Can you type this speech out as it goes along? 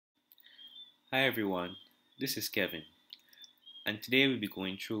Hi everyone, this is Kevin, and today we'll be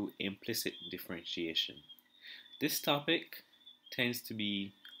going through implicit differentiation. This topic tends to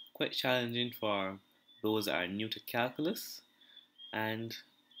be quite challenging for those that are new to calculus, and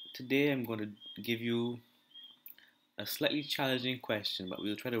today I'm going to give you a slightly challenging question, but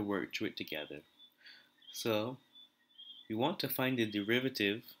we'll try to work through it together. So, we want to find the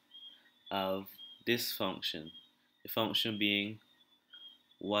derivative of this function, the function being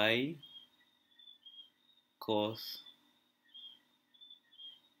y cos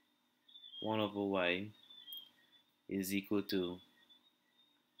 1 over y is equal to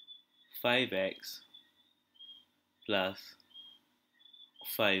 5x plus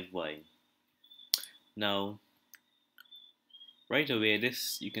 5y. Now, right away,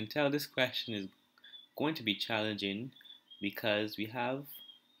 you can tell this question is going to be challenging because we have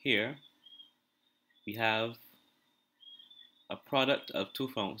a product of two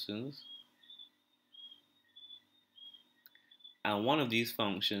functions, and one of these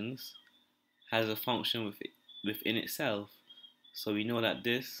functions has a function within itself. So we know that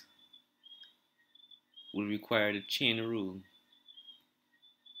this will require the chain rule.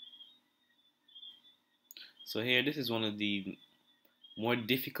 So here, this is one of the more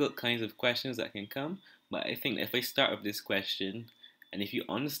difficult kinds of questions that can come, but I think that if I start with this question, and if you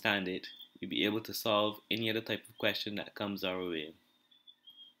understand it, you'll be able to solve any other type of question that comes our way.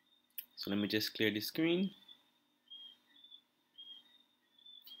 So let me just clear the screen.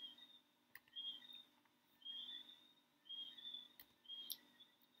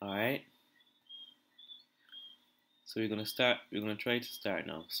 Alright. So we're going to try to start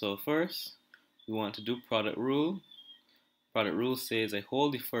now. So first, we want to do product rule. Product rule says I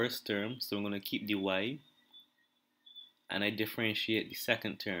hold the first term, so I'm going to keep the y, and I differentiate the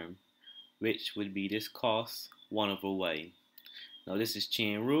second term, which would be this cos 1 over y. Now this is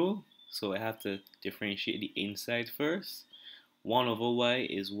chain rule, so I have to differentiate the inside first. 1 over y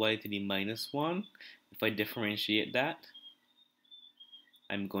is y to the minus 1. If I differentiate that,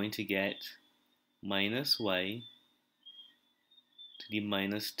 I'm going to get minus y to the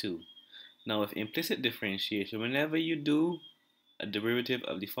minus 2. Now with implicit differentiation, whenever you do a derivative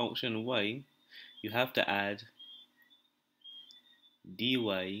of the function y, you have to add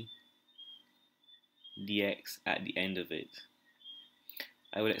dy dx at the end of it.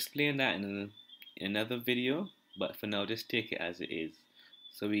 I will explain that in another video, but for now just take it as it is.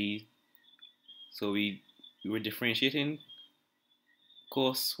 So we were differentiating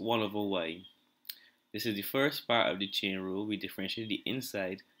cos 1 over y. This is the first part of the chain rule. We differentiate the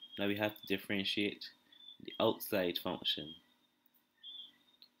inside. Now we have to differentiate the outside function.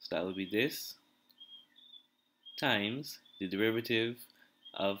 So that would be this times the derivative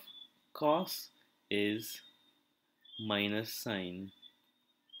of cos is minus sine.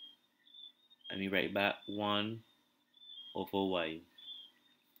 And we write back 1 over y.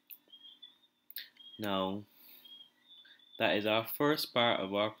 Now, that is our first part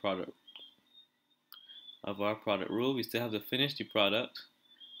of our product rule. We still have to finish the product.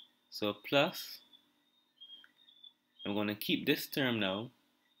 So plus, I'm going to keep this term now,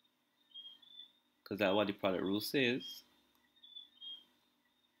 because that's what the product rule says.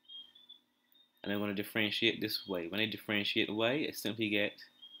 And I'm going to differentiate this y. When I differentiate y, I simply get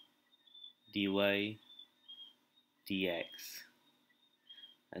dy dx.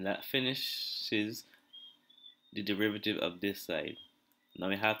 And that finishes the derivative of this side. Now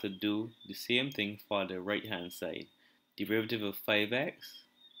we have to do the same thing for the right hand side. Derivative of 5x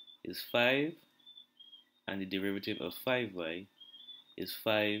is 5, and the derivative of 5y is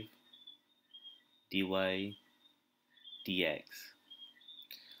 5 dy dx.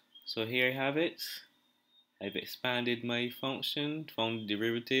 So here I have it. I've expanded my function, found the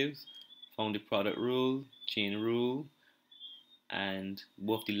derivatives, found the product rule, chain rule, and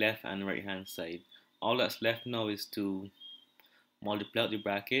both the left and right hand side. All that's left now is to multiply out the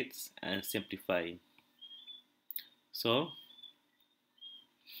brackets and simplify. So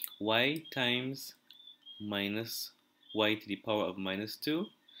y times minus y to the power of minus 2,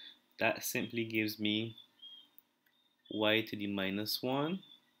 that simply gives me y to the minus 1.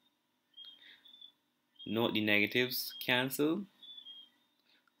 Note the negatives cancel,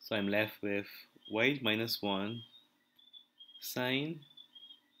 so I'm left with y minus 1 sine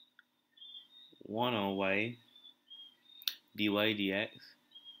 1 on y dy dx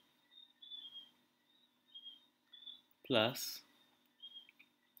plus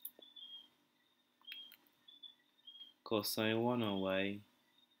cosine 1 on y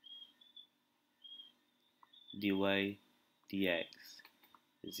dy dx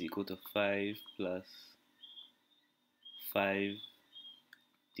is equal to 5 plus 5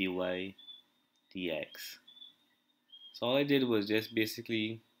 dy dx. So all I did was just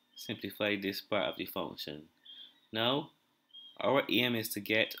basically simplify this part of the function. Now, our aim is to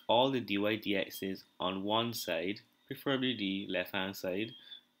get all the dy dx's on one side, preferably the left hand side.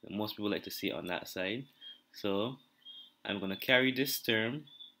 Most people like to see it on that side. So I'm going to carry this term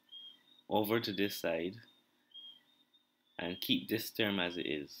over to this side and keep this term as it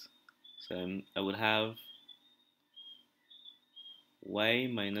is. So I would have y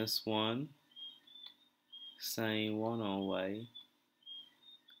minus 1 sine 1 on y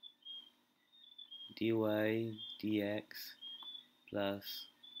dy dx plus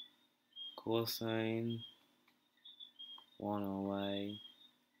cosine 1 on y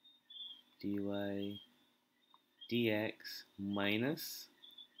dy dx minus,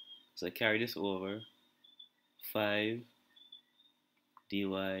 so I carry this over, 5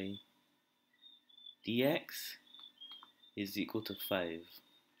 dy dx is equal to 5.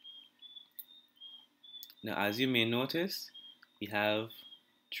 Now, as you may notice, we have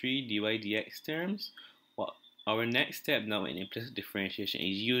 3 dy dx terms. Well, our next step now in implicit differentiation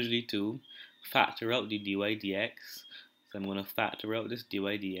is usually to factor out the dy dx. So I'm going to factor out this dy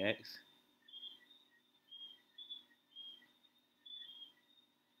dx.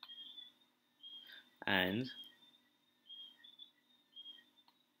 And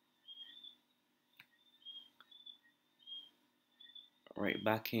write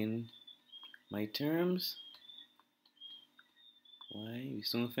back in my terms. Why? We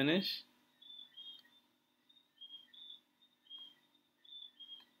soon finish.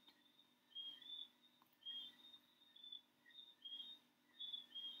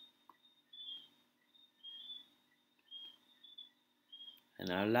 And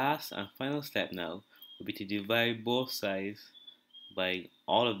our last and final step now will be to divide both sides by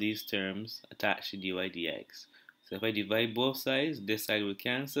all of these terms attached to dy dx. So if I divide both sides, this side will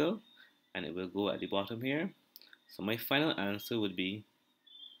cancel and it will go at the bottom here. So my final answer would be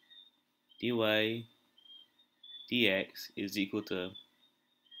dy dx is equal to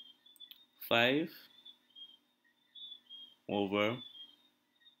 5 over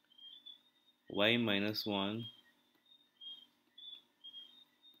y minus 1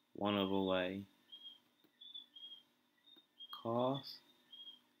 1 over y cos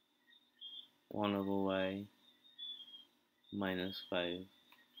 1 over y minus 5.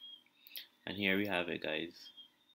 And here we have it, guys.